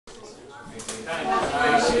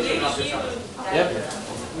Yep.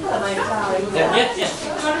 Yeah.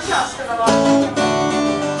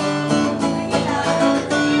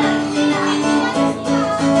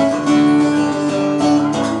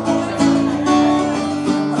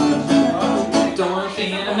 Don't want to be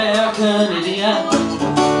an American idiot.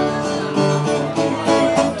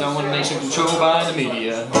 Don't want a nation controlled by the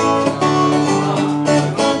media.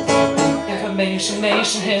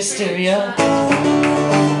 Information hysteria.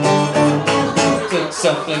 The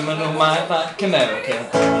subliminal mind like America.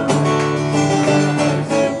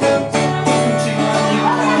 To our new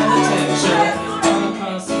kind of attention, all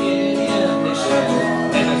across the idiot nation.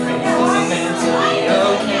 Everything is meant to be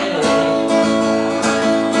okay.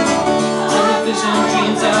 Television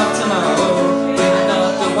dreams of tomorrow. We're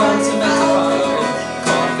not the ones who meant to follow.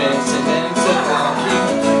 Convincing them to walk you.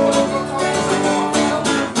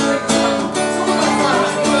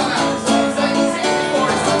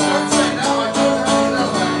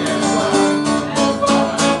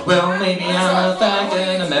 Well, maybe I'm a fag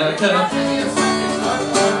in America,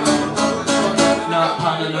 not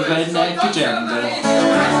part of the redneck agenda.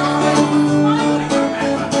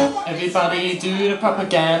 Everybody do the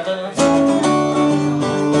propaganda,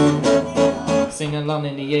 sing along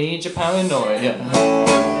in the age of paranoia.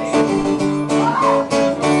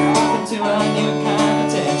 To a new kind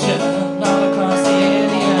of tension, all across the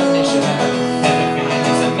alien nation. Everything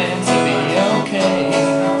is meant to be okay.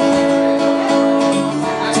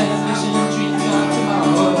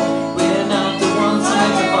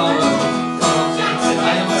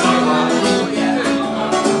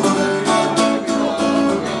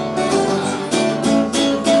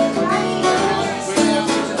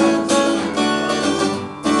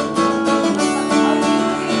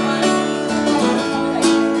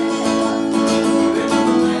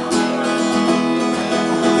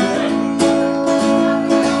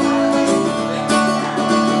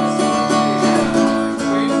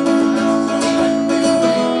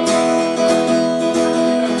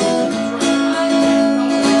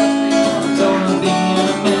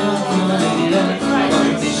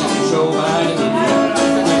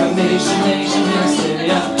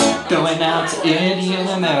 Going out to idiot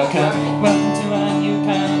America. Welcome to our new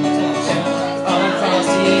kind of attention. All across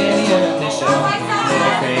the idiot nation.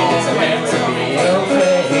 Everything is meant to be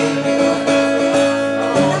okay.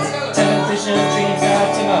 Television dreams of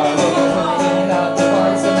tomorrow. We're not the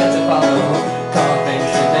ones that meant to follow.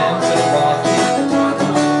 Convincing them to walk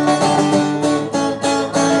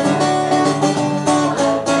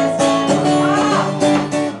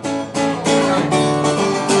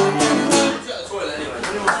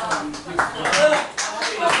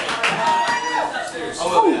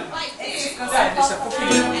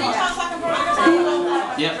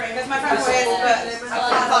yeah. Because my friend says, but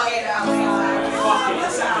I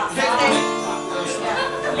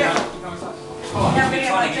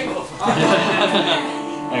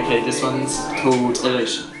okay, this one's called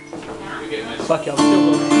Elation. Fuck yeah, I'm still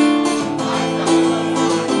going.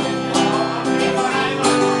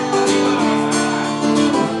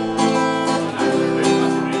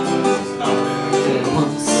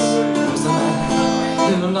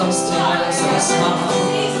 Lost him as a smile.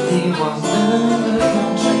 He wandered the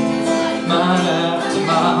country, mile after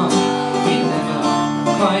mile. He never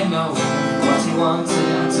quite know what he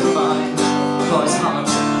wanted to find. For his heart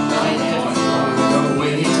lay heavy, no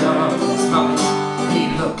weight on his mind. He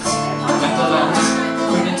looked at the land,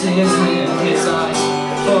 bringing tears in his eyes.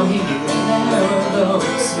 For he knew there were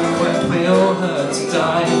those who were all hurt to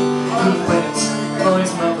die. He wept for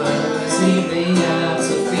his mothers, he lay at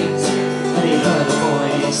her feet. And he heard a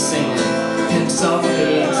voice singing him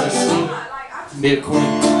softly to sleep. Be a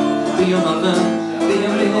queen, be your mother, be a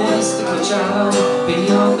mystical child. Be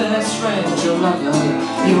your best friend, your lover,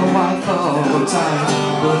 your wife all time.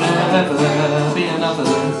 Will never be another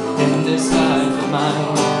in this life of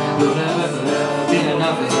mine. Will never be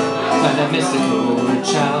another kind of mystical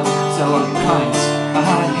child. So I climbed a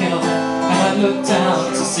high hill and I looked out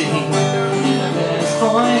to see this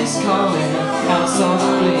voice calling out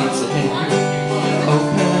softly to him.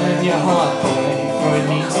 Open your heart, boy, for it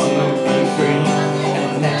needs to be free.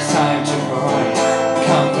 And next time you cry,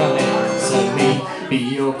 come running to me. Be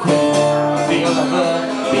your queen, be your lover,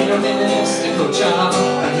 be your mystical child.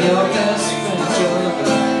 And your best friend, your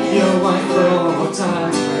lover, your wife all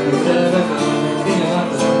time. Will there ever be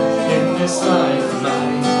another in this life of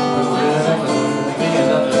mine? Will there ever be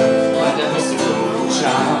another like a mystical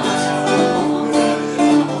child?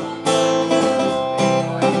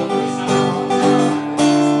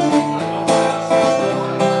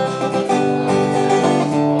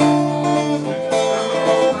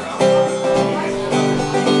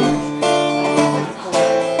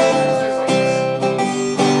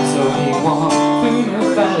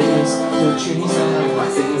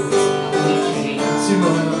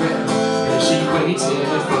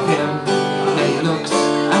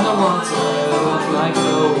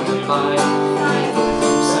 goodbye.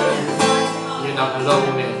 You're not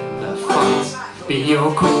alone in the fight. Be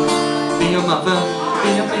your queen, be your mother, be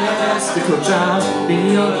your mystical child, be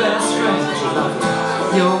your best friend, your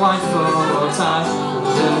lover, your wife for all time.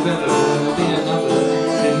 Will there ever be another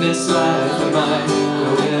in this life of mine?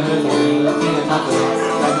 Will there ever be another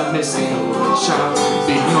like a mystical child?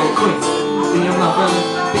 Be your queen, be your mother,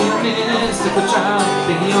 be your mystical child,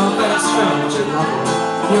 be your best friend, your lover,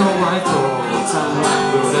 your wife for all time.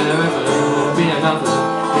 Will there ever be another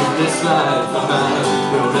in this life of mine?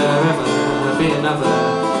 Will there ever be another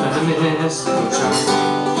like a mystical child?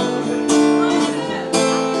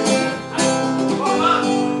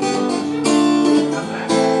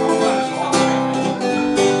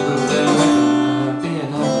 Will there ever be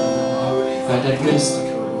another like a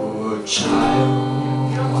mystical child?